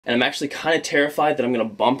And I'm actually kind of terrified that I'm going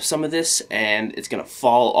to bump some of this and it's going to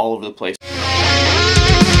fall all over the place.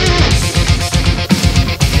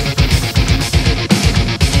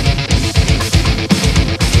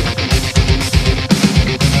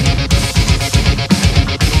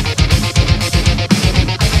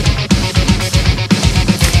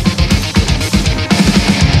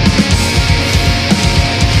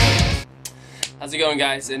 How's it going,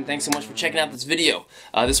 guys? And thanks so much for checking out this video.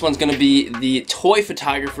 This one's going to be the toy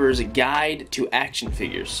photographer's guide to action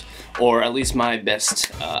figures, or at least my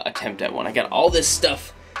best attempt at one. I got all this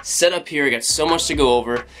stuff set up here, I got so much to go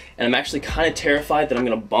over, and I'm actually kind of terrified that I'm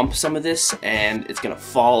going to bump some of this and it's going to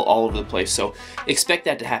fall all over the place, so expect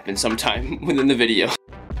that to happen sometime within the video.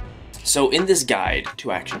 So in this guide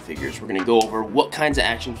to action figures, we're going to go over what kinds of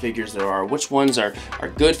action figures there are, which ones are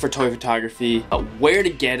good for toy photography, where to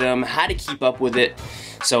get them, how to keep up with it.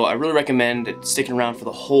 So I really recommend sticking around for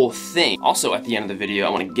the whole thing. Also, at the end of the video, I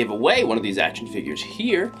want to give away one of these action figures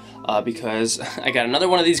here because I got another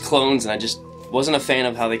one of these clones and I just wasn't a fan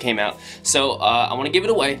of how they came out. So I want to give it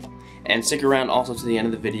away. And stick around also to the end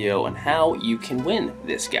of the video on how you can win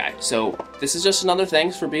this guy. So this is just another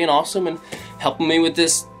thanks for being awesome and helping me with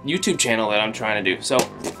this YouTube channel that I'm trying to do. So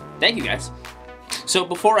thank you, guys. So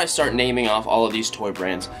before I start naming off all of these toy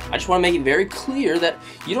brands, I just want to make it very clear that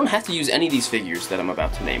you don't have to use any of these figures that I'm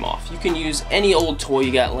about to name off. You can use any old toy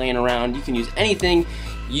you got laying around. You can use anything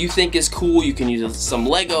you think is cool. You can use some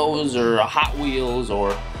Legos or a Hot Wheels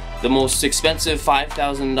or the most expensive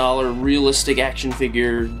 $5,000 realistic action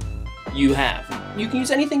figure you have. You can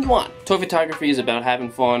use anything you want. Toy photography is about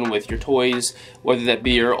having fun with your toys, whether that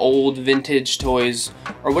be your old vintage toys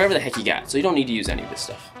or whatever the heck you got. So you don't need to use any of this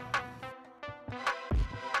stuff.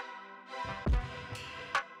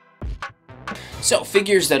 So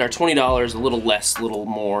figures that are $20, a little less, a little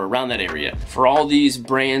more, around that area. For all these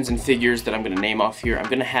brands and figures that I'm going to name off here, I'm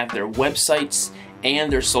going to have their websites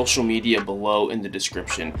and their social media below in the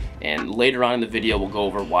description, and later on in the video we'll go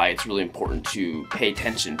over why it's really important to pay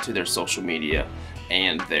attention to their social media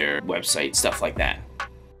and their website, stuff like that.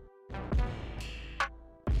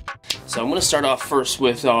 So I'm going to start off first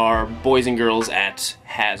with our boys and girls at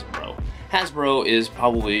Hasbro. Hasbro is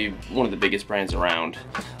probably one of the biggest brands around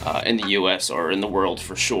in the US or in the world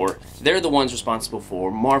for sure. They're the ones responsible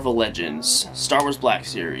for Marvel Legends, Star Wars Black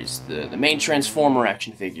Series, the main Transformer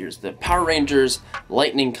action figures, the Power Rangers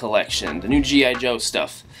Lightning Collection, the new G.I. Joe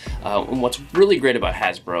stuff. And what's really great about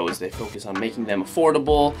Hasbro is they focus on making them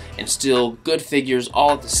affordable and still good figures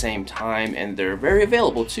all at the same time, and they're very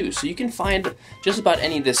available too. So you can find just about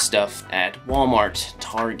any of this stuff at Walmart,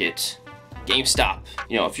 Target, GameStop,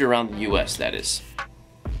 you know, if you're around the US, that is.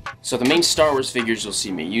 So the main Star Wars figures you'll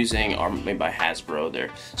see me using are made by Hasbro. They're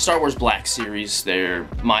Star Wars Black Series. They're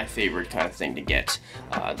my favorite kind of thing to get.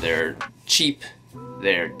 They're cheap,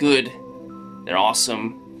 they're good, they're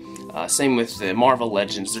awesome. Same with the Marvel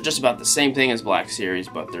Legends. They're just about the same thing as Black Series,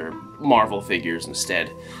 but they're Marvel figures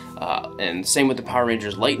instead. And same with the Power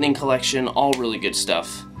Rangers Lightning Collection, all really good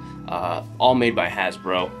stuff. All made by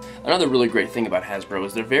Hasbro. Another really great thing about Hasbro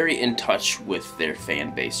is they're very in touch with their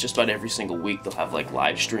fan base. Just about every single week they'll have like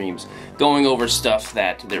live streams going over stuff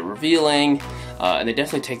that they're revealing, and they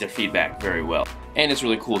definitely take their feedback very well. And it's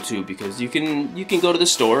really cool too because you can go to the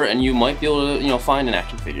store and you might be able to, you know, find an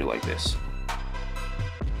action figure like this.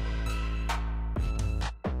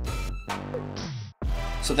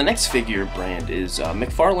 So the next figure brand is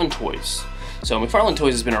Mcfarlane Toys. So Mcfarlane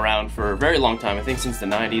Toys has been around for a very long time, I think since the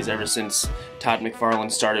 90s, ever since Todd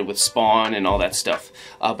McFarlane started with Spawn and all that stuff.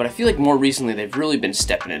 But I feel like more recently they've really been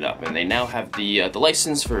stepping it up, and they now have the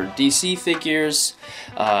license for DC figures,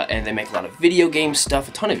 and they make a lot of video game stuff,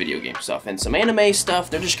 a ton of video game stuff, and some anime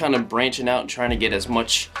stuff. They're just kind of branching out and trying to get as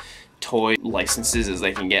much toy licenses as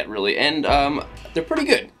they can get, really, and they're pretty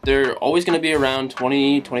good. They're always going to be around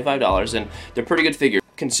 $20, $25, and they're pretty good figures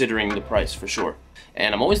considering the price for sure.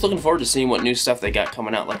 And I'm always looking forward to seeing what new stuff they got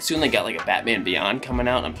coming out. Like soon they got like a Batman Beyond coming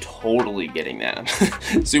out, and I'm totally getting that.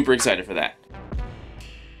 I'm super excited for that.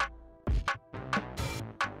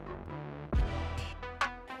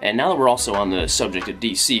 And now that we're also on the subject of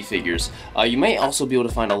DC figures, you may also be able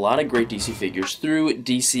to find a lot of great DC figures through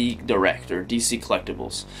DC Direct or DC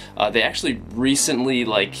Collectibles. They actually recently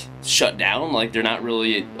shut down, like they're not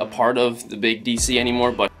really a part of the big DC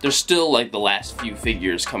anymore, but they're still like the last few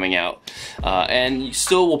figures coming out. And you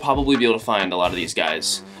still will probably be able to find a lot of these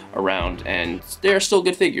guys around, and they're still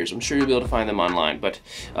good figures. I'm sure you'll be able to find them online, but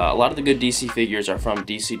a lot of the good DC figures are from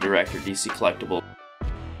DC Direct or DC Collectibles.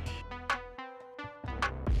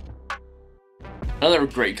 Another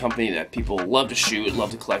great company that people love to shoot,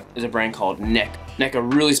 love to collect, is a brand called NECA.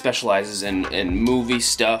 NECA really specializes in movie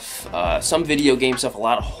stuff, some video game stuff, a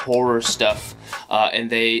lot of horror stuff, and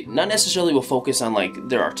they not necessarily will focus on like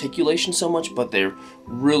their articulation so much, but they're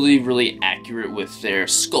really, really accurate with their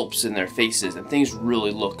sculpts and their faces, and things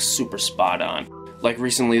really look super spot on. Like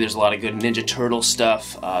recently, there's a lot of good Ninja Turtle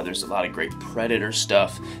stuff, there's a lot of great Predator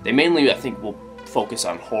stuff. They mainly, I think, will focus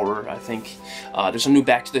on horror, I think. There's some new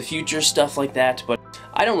Back to the Future stuff like that, but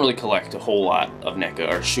I don't really collect a whole lot of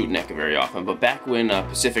NECA or shoot NECA very often, but back when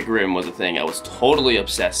Pacific Rim was a thing, I was totally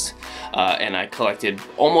obsessed, and I collected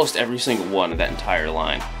almost every single one of that entire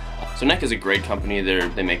line. So NECA is a great company.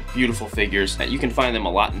 They make beautiful figures. You can find them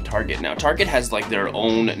a lot in Target now. Target has like their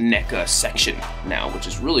own NECA section now, which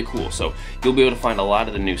is really cool, so you'll be able to find a lot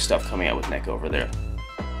of the new stuff coming out with NECA over there.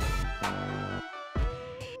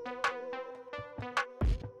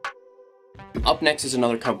 Up next is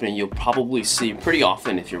another company you'll probably see pretty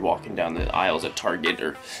often if you're walking down the aisles at Target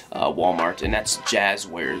or Walmart, and that's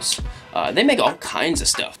Jazwares. They make all kinds of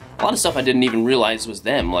stuff. A lot of stuff I didn't even realize was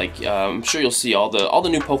them. Like I'm sure you'll see all the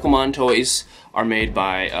new Pokemon toys are made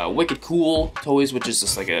by Wicked Cool Toys, which is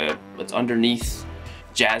just like it's underneath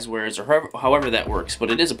Jazwares, or however that works,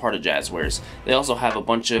 but it is a part of Jazwares. They also have a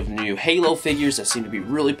bunch of new Halo figures that seem to be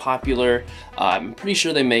really popular. I'm pretty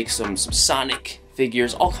sure they make some Sonic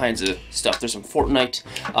figures, all kinds of stuff. There's some Fortnite,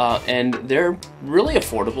 and they're really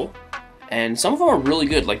affordable, and some of them are really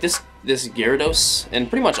good. Like this Gyarados, and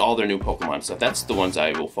pretty much all their new Pokemon stuff. That's the ones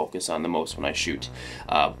I will focus on the most when I shoot.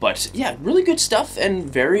 But yeah, really good stuff, and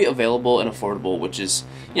very available and affordable, which is,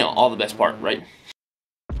 you know, all the best part, right?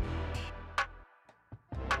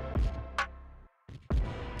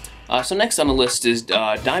 So next on the list is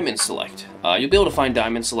Diamond Select. You'll be able to find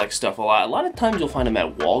Diamond Select stuff a lot. A lot of times you'll find them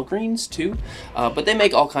at Walgreens too, but they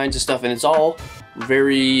make all kinds of stuff, and it's all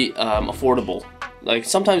very affordable. Like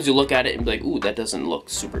sometimes you look at it and be like, ooh, that doesn't look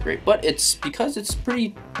super great, but it's because it's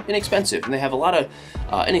pretty inexpensive, and they have a lot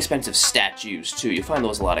of inexpensive statues too. You find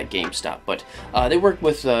those a lot at GameStop, but they work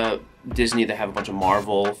with Disney. They have a bunch of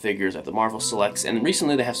Marvel figures at the Marvel Selects, and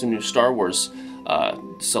recently they have some new Star Wars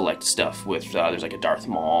Select stuff with there's like a Darth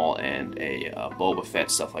Maul and a Boba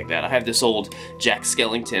Fett, stuff like that. I have this old Jack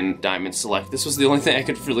Skellington Diamond Select. This was the only thing I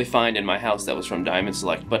could really find in my house that was from Diamond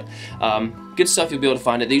Select, but good stuff. You'll be able to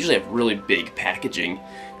find it. They usually have really big packaging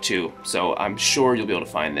too, so I'm sure you'll be able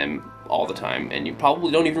to find them all the time, and you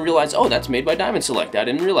probably don't even realize, oh, that's made by Diamond Select. I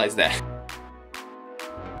didn't realize that.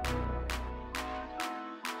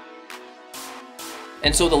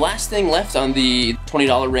 And so the last thing left on the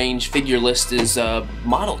 $20 range figure list is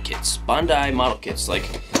model kits, Bandai model kits, like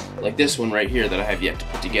this one right here that I have yet to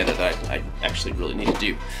put together that I actually really need to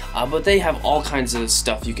do. But they have all kinds of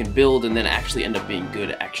stuff you can build and then actually end up being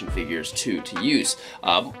good action figures too to use.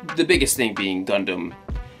 The biggest thing being Gundam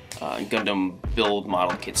build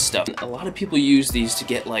model kit stuff. A lot of people use these to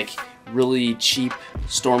get like really cheap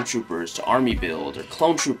stormtroopers to army build, or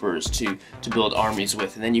clone troopers to build armies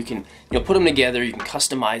with, and then you can, you know, put them together, you can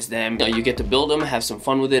customize them, you know, you get to build them, have some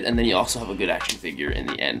fun with it, and then you also have a good action figure in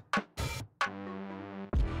the end.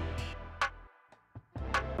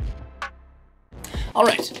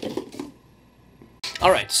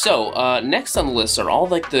 Alright, so next on the list are all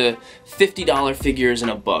like the $50 figures and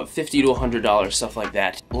above, $50 to $100, stuff like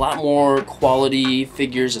that. A lot more quality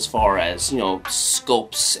figures as far as, you know,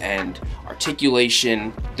 sculpts and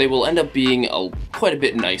articulation. They will end up being quite a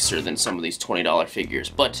bit nicer than some of these $20 figures,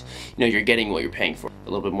 but, you know, you're getting what you're paying for. A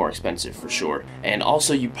little bit more expensive for sure. And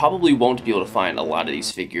also, you probably won't be able to find a lot of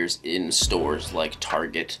these figures in stores like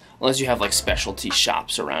Target, unless you have like specialty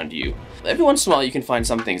shops around you. Every once in a while you can find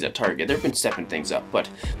some things at Target. They've been stepping things up, but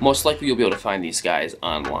most likely you'll be able to find these guys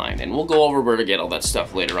online, and we'll go over where to get all that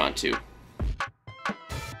stuff later on too.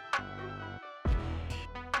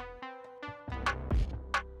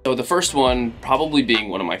 So the first one, probably being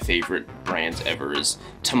one of my favorite brands ever, is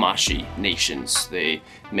Tamashii Nations. They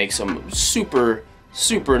make some super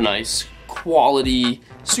nice quality,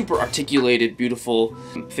 super articulated, beautiful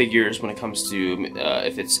figures when it comes to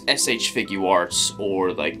if it's SH Figuarts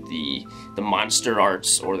or like the monster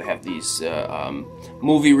arts, or they have these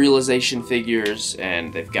movie realization figures,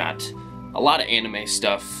 and they've got a lot of anime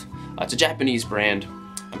stuff. It's a Japanese brand.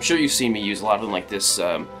 I'm sure you've seen me use a lot of them, like this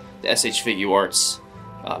the SH Figuarts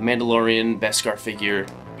Mandalorian Beskar figure.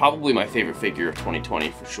 Probably my favorite figure of 2020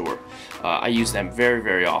 for sure. I use them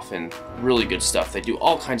very often. Really good stuff. They do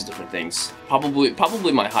all kinds of different things.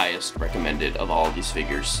 Probably my highest recommended of all of these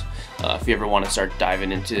figures. If you ever want to start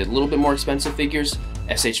diving into a little bit more expensive figures,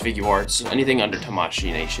 SH Figuarts, anything under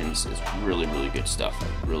Tamashii Nations is really good stuff.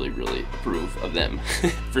 I really approve of them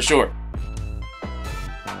for sure.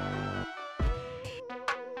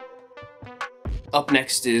 Up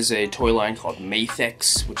next is a toy line called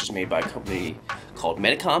MAFEX, which is made by a company called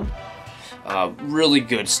Mezco. Really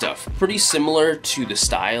good stuff. Pretty similar to the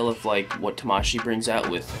style of like what Tamashii brings out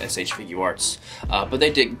with SH Figuarts, but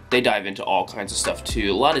they dive into all kinds of stuff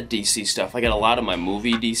too. A lot of DC stuff. I got a lot of my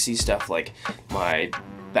movie DC stuff, like my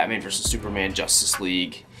Batman vs Superman, Justice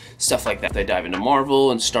League, stuff like that. They dive into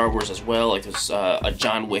Marvel and Star Wars as well. Like there's a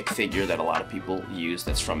John Wick figure that a lot of people use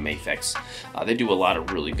that's from MAFEX. They do a lot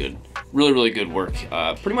of really good work.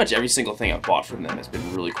 Pretty much every single thing I've bought from them has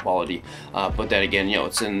been really quality. But then again, you know,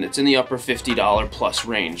 it's in the upper $50 plus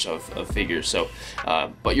range of figures. So,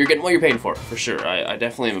 but you're getting what you're paying for sure. I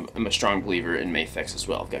definitely am a strong believer in MAFEX as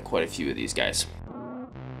well. I've got quite a few of these guys.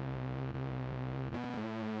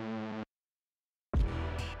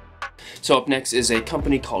 So up next is a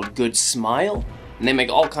company called Good Smile, and they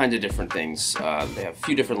make all kinds of different things. They have a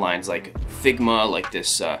few different lines like Figma, like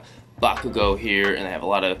this Bakugo here, and they have a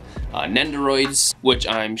lot of Nendoroids, which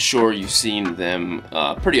I'm sure you've seen them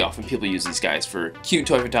pretty often. People use these guys for cute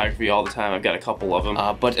toy photography all the time. I've got a couple of them,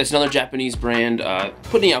 but it's another Japanese brand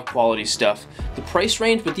putting out quality stuff. The price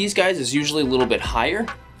range with these guys is usually a little bit higher,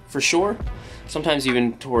 for sure. Sometimes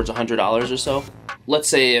even towards $100 or so. Let's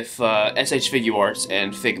say if SH Figuarts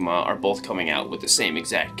and Figma are both coming out with the same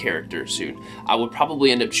exact character soon, I would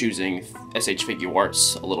probably end up choosing SH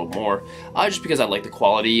Figuarts a little more, just because I like the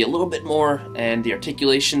quality a little bit more, and the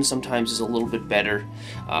articulation sometimes is a little bit better,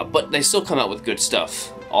 but they still come out with good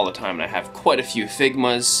stuff all the time, and I have quite a few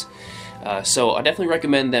Figmas, so I definitely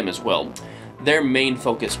recommend them as well. Their main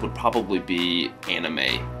focus would probably be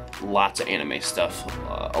anime, lots of anime stuff,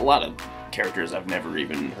 a lot of characters I've never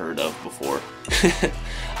even heard of before.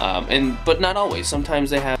 But not always. Sometimes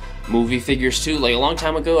they have movie figures too. Like a long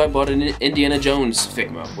time ago I bought an Indiana Jones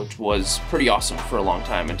Figma, which was pretty awesome for a long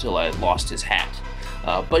time until I lost his hat.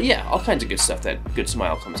 But yeah, all kinds of good stuff that Good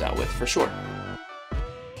Smile comes out with for sure.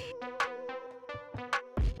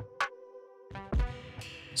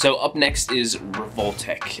 So up next is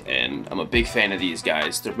Revoltech, and I'm a big fan of these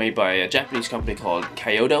guys. They're made by a Japanese company called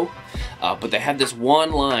Kyoto, but they have this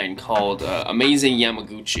one line called Amazing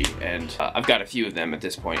Yamaguchi, and I've got a few of them at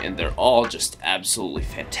this point, and they're all just absolutely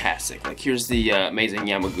fantastic. Like here's the Amazing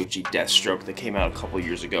Yamaguchi Deathstroke that came out a couple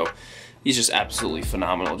years ago. He's just absolutely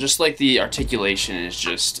phenomenal. Just like the articulation is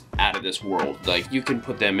just out of this world. Like you can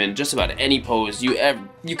put them in just about any pose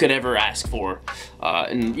you could ever ask for,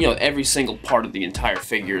 and you know every single part of the entire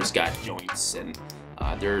figure's got joints, and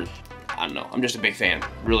they're, I don't know, I'm just a big fan.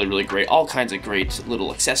 Really great. All kinds of great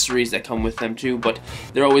little accessories that come with them too, but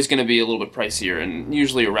they're always going to be a little bit pricier, and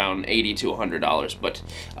usually around $80 to $100. But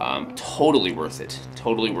totally worth it.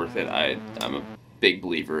 Totally worth it. I'm a big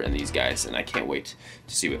believer in these guys, and I can't wait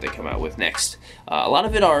to see what they come out with next. A lot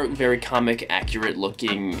of it are very comic accurate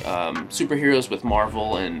looking superheroes with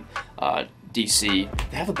Marvel and DC.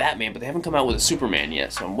 They have a Batman, but they haven't come out with a Superman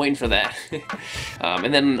yet, so I'm waiting for that.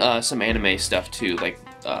 And then some anime stuff too, like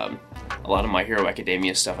a lot of My Hero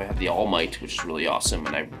Academia stuff. I have the All Might, which is really awesome,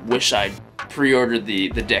 and I wish I'd pre-ordered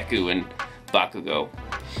the Deku and Bakugo.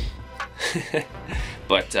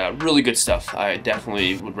 But really good stuff. I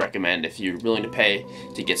definitely would recommend if you're willing to pay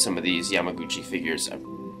to get some of these Yamaguchi figures.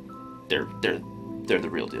 They're the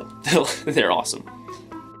real deal. They're awesome.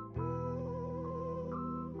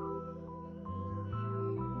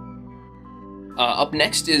 Up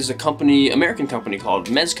next is a American company called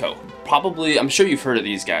Mezco. Probably, I'm sure you've heard of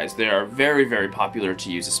these guys. They are very popular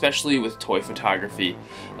to use, especially with toy photography.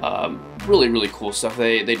 Really cool stuff.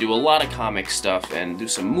 They do a lot of comic stuff and do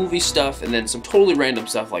some movie stuff, and then some totally random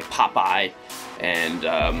stuff like Popeye and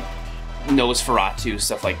Nosferatu,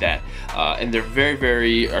 stuff like that. And they're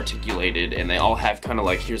very articulated, and they all have kind of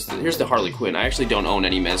like, here's the Harley Quinn. I actually don't own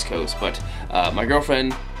any Mezcos, but my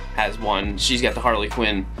girlfriend has one. She's got the Harley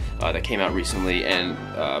Quinn that came out recently, and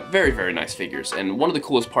very nice figures. And one of the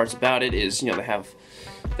coolest parts about it is, you know,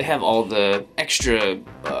 they have all the extra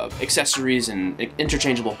accessories and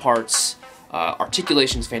interchangeable parts.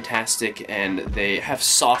 Articulation's fantastic, and they have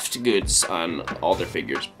soft goods on all their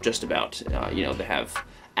figures, just about. You know, they have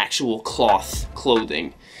actual cloth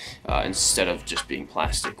clothing instead of just being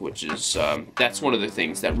plastic, which is that's one of the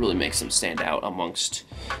things that really makes them stand out amongst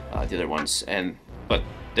the other ones. But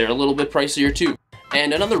they're a little bit pricier too.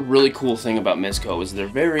 And another really cool thing about Mezco is they're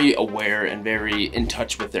very aware and very in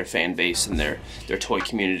touch with their fan base and their toy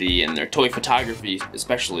community and their toy photography,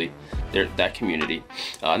 especially that community.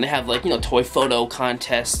 And they have, like, you know, toy photo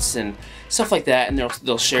contests and stuff like that, and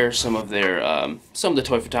they'll share some of the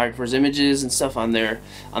toy photographers' images and stuff on their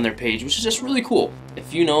page, which is just really cool.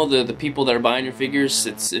 If you know the people that are buying your figures,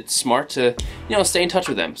 it's smart to, you know, stay in touch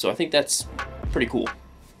with them. So I think that's pretty cool.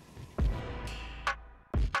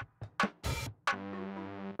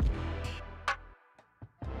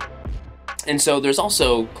 And so there's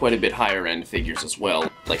also quite a bit higher end figures as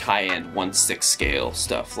well, like high-end 1/6 scale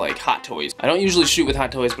stuff like Hot Toys. I don't usually shoot with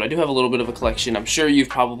Hot Toys, but I do have a little bit of a collection. I'm sure you've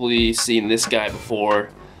probably seen this guy before.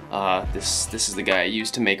 This is the guy I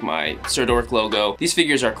used to make my Sirdork logo. These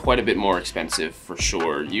figures are quite a bit more expensive for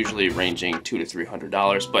sure, usually ranging $200 to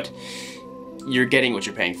 $300, but you're getting what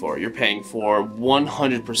you're paying for. You're paying for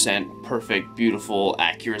 100% perfect, beautiful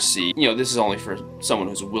accuracy. You know, this is only for someone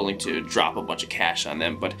who's willing to drop a bunch of cash on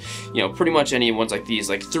them, but you know, pretty much any ones like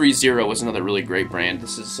these, like Threezero is another really great brand.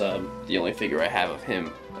 This is the only figure I have of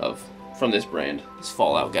him, from this brand, this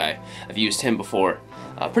Fallout guy. I've used him before.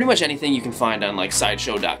 Pretty much anything you can find on like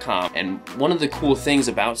Sideshow.com. And one of the cool things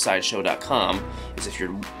about Sideshow.com is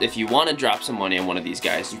if you want to drop some money on one of these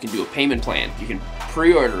guys, you can do a payment plan. You can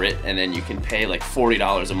pre-order it and then you can pay like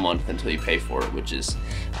 $40 a month until you pay for it, which is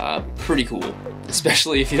pretty cool,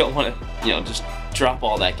 especially if you don't want to, you know, just drop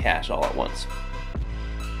all that cash all at once.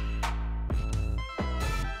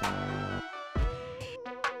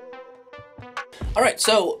 Alright,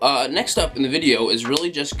 so next up in the video is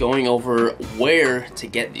really just going over where to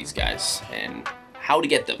get these guys and how to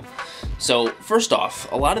get them. So first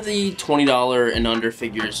off, a lot of the $20 and under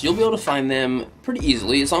figures, you'll be able to find them pretty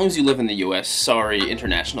easily as long as you live in the US. Sorry,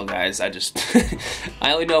 international guys, I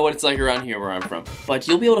only know what it's like around here where I'm from. But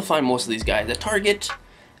you'll be able to find most of these guys at Target,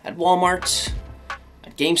 at Walmart,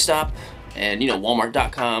 at GameStop, and you know,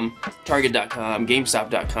 Walmart.com, Target.com,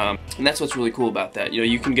 GameStop.com, and that's what's really cool about that. You know,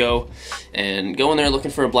 you can go in there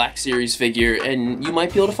looking for a Black Series figure, and you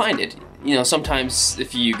might be able to find it. You know, sometimes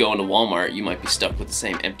if you go into Walmart, you might be stuck with the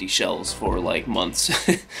same empty shelves for like months,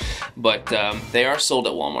 but they are sold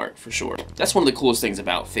at Walmart for sure. That's one of the coolest things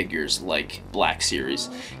about figures like Black Series.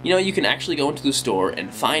 You know, you can actually go into the store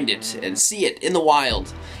and find it and see it in the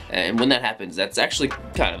wild, and when that happens, that's actually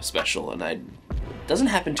kind of special, and doesn't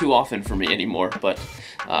happen too often for me anymore, but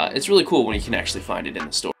it's really cool when you can actually find it in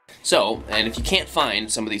the store. So, and if you can't find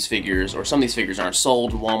some of these figures, or some of these figures aren't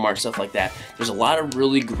sold, Walmart, stuff like that, there's a lot of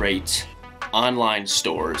really great online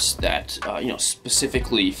stores that, you know,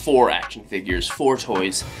 specifically for action figures, for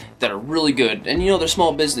toys, that are really good. And you know, they're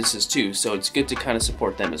small businesses too, so it's good to kind of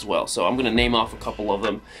support them as well. So I'm going to name off a couple of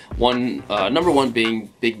them. Number one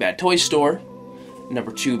being Big Bad Toy Store.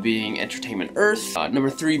 Number 2 being Entertainment Earth. Number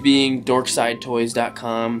 3 being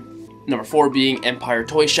DorksideToys.com. Number 4 being Empire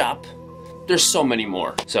Toy Shop. There's so many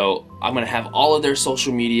more. So I'm going to have all of their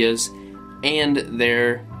social medias and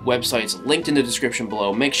their websites linked in the description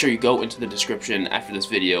below. Make sure you go into the description after this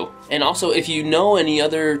video. And also, if you know any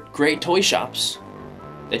other great toy shops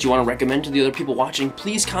that you want to recommend to the other people watching,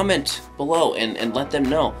 please comment below and let them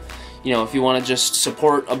know. You know, if you want to just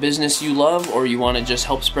support a business you love, or you want to just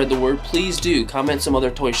help spread the word, please do comment some other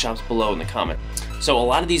toy shops below in the comment. So a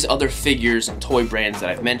lot of these other figures and toy brands that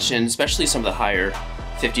I've mentioned, especially some of the higher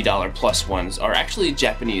 $50 plus ones, are actually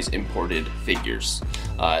Japanese imported figures,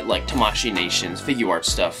 like Tamashii Nations, Figuart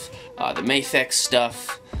stuff, the MAFEX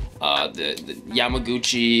stuff, the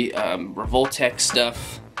Yamaguchi, Revoltech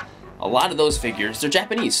stuff. A lot of those figures, they're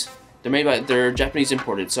Japanese. They're Japanese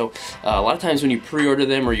imported, so a lot of times when you pre-order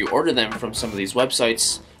them or you order them from some of these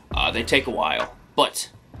websites, they take a while. But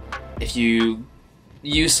if you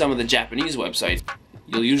use some of the Japanese websites,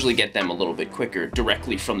 you'll usually get them a little bit quicker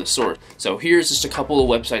directly from the source. So here's just a couple of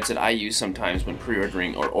websites that I use sometimes when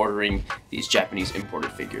pre-ordering or ordering these Japanese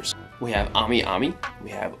imported figures. We have AmiAmi, we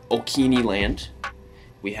have Okini.land,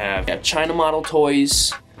 we have China Model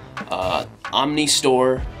Toys, Omnime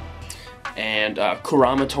Store, and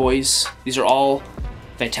Kurama Toys. These are all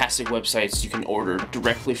fantastic websites. You can order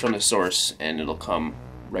directly from the source and it'll come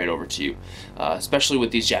right over to you, especially with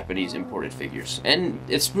these Japanese imported figures. And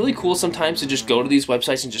it's really cool sometimes to just go to these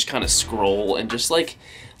websites and just kind of scroll and just like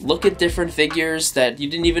look at different figures that you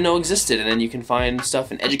didn't even know existed, and then you can find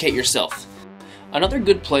stuff and educate yourself. Another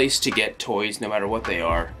good place to get toys, no matter what they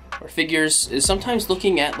are, or figures, is sometimes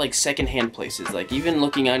looking at like secondhand places, like even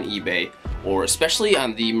looking on eBay, or especially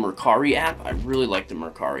on the Mercari app. I really like the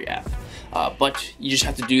Mercari app, but you just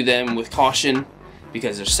have to do them with caution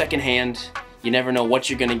because they're secondhand. You never know what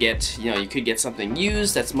you're gonna get. You know, you could get something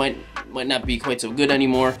used that might not be quite so good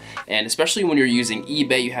anymore, and especially when you're using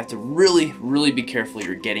eBay, you have to really be careful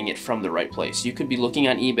you're getting it from the right place. You could be looking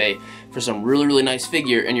on eBay for some really nice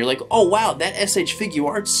figure, and you're like, oh wow, that SH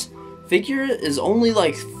Figuarts figure is only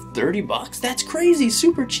like 30 bucks? That's crazy,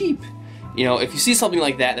 super cheap. You know, if you see something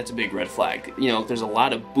like that, that's a big red flag. You know, there's a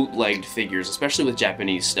lot of bootlegged figures, especially with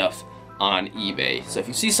Japanese stuff, on eBay. So if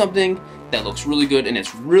you see something that looks really good and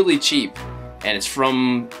it's really cheap, and it's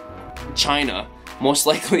from China, most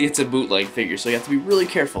likely it's a bootleg figure, so you have to be really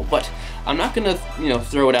careful. But I'm not gonna, you know,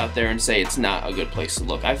 throw it out there and say it's not a good place to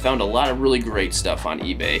look. I found a lot of really great stuff on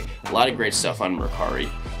eBay, a lot of great stuff on Mercari.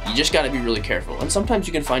 You just gotta be really careful. And sometimes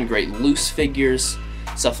you can find great loose figures,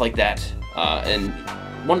 stuff like that. And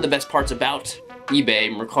one of the best parts about eBay,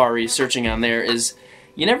 Mercari, searching on there is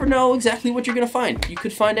you never know exactly what you're gonna find. You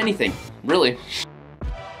could find anything, really.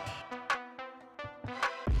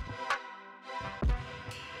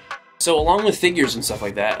 So along with figures and stuff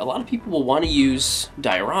like that, a lot of people will want to use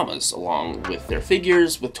dioramas along with their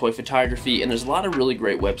figures, with toy photography, and there's a lot of really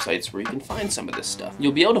great websites where you can find some of this stuff.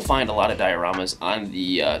 You'll be able to find a lot of dioramas on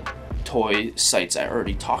the toy sites I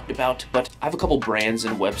already talked about, but I have a couple brands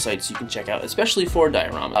and websites you can check out, especially for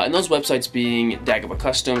dioramas. And those websites being Dagobah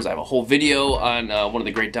Customs. I have a whole video on one of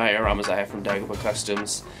the great dioramas I have from Dagobah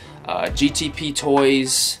Customs. GTP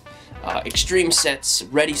Toys, Extreme Sets,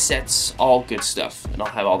 ReadySetz, all good stuff, and I'll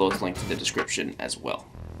have all those linked in the description as well.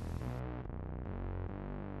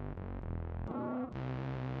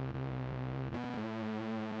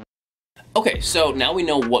 Okay, so now we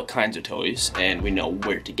know what kinds of toys and we know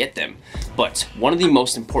where to get them, but one of the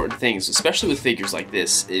most important things, especially with figures like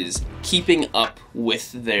this, is keeping up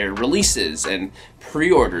with their releases and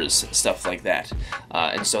pre-orders, stuff like that.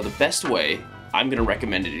 And so the best way I'm going to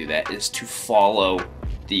recommend to do that is to follow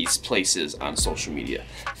these places on social media.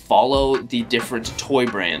 Follow the different toy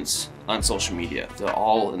brands on social media. They're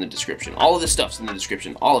all in the description. All of this stuff's in the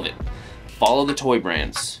description, all of it. Follow the toy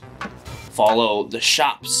brands. Follow the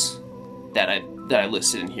shops that I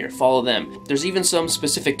listed in here. Follow them. There's even some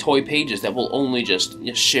specific toy pages that will only just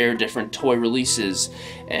share different toy releases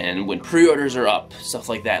and when pre-orders are up, stuff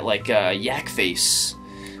like that, like Yak Face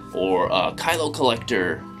or Kylo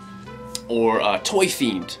Collector or Toy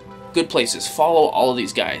Fiend. Good places. Follow all of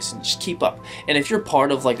these guys and just keep up. And if you're part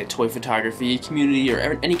of like the toy photography community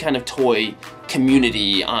or any kind of toy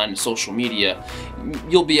community on social media,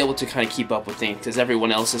 you'll be able to kind of keep up with things because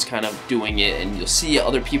everyone else is kind of doing it, and you'll see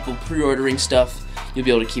other people pre-ordering stuff. You'll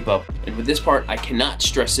be able to keep up. And with this part, I cannot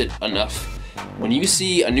stress it enough. When you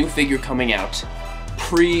see a new figure coming out,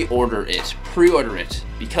 pre-order it. Pre-order it,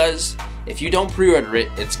 because if you don't pre-order it,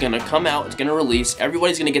 it's gonna come out, it's gonna release,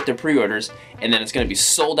 everybody's gonna get their pre-orders, and then it's gonna be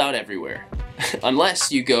sold out everywhere.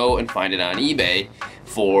 Unless you go and find it on eBay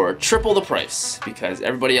for triple the price, because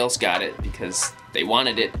everybody else got it, because they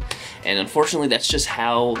wanted it. And unfortunately, that's just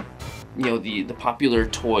how, you know, the popular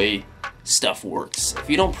toy stuff works. If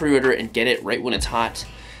you don't pre-order it and get it right when it's hot,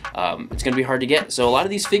 it's gonna be hard to get. So a lot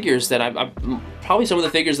of these figures that I'm probably some of the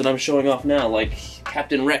figures that I'm showing off now, like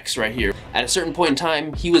Captain Rex right here, at a certain point in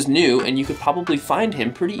time he was new and you could probably find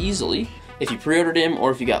him pretty easily if you pre-ordered him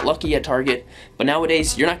or if you got lucky at Target. But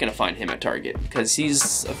nowadays you're not gonna find him at Target because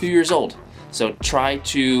he's a few years old. So try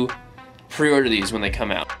to pre-order these when they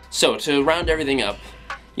come out. So to round everything up,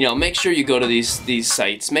 you know, make sure you go to these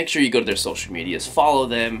sites, make sure you go to their social medias, follow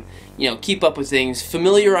them, you know, keep up with things,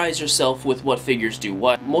 familiarize yourself with what figures do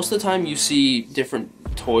what. Most of the time you see different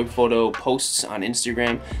toy photo posts on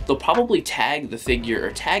Instagram, they'll probably tag the figure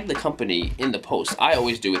or tag the company in the post. I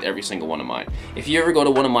always do with every single one of mine. If you ever go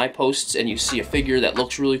to one of my posts and you see a figure that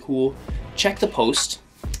looks really cool, check the post.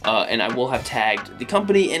 And I will have tagged the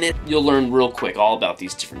company in it. You'll learn real quick all about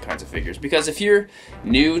these different kinds of figures. Because if you're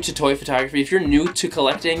new to toy photography, if you're new to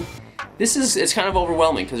collecting, it's kind of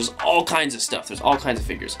overwhelming because there's all kinds of stuff. There's all kinds of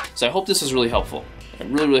figures. So I hope this was really helpful. I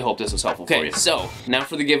really hope this was helpful for you. So now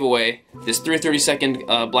for the giveaway, this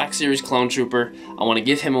 332nd Black Series Clone Trooper, I want to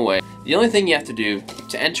give him away. The only thing you have to do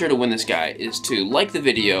to enter to win this guy is to like the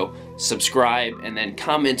video, subscribe, and then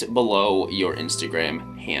comment below your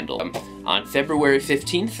Instagram handle. On February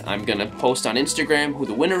 15th, I'm gonna post on Instagram who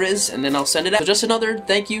the winner is, and then I'll send it out. So just another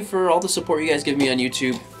thank you for all the support you guys give me on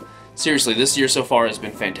YouTube. Seriously, this year so far has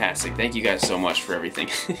been fantastic. Thank you guys so much for everything.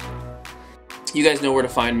 You guys know where to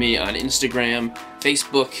find me on Instagram,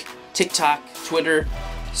 Facebook, TikTok, Twitter,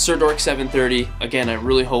 Sirdork730. Again, I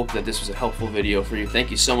really hope that this was a helpful video for you.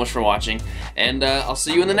 Thank you so much for watching, and I'll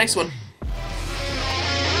see you in the next one.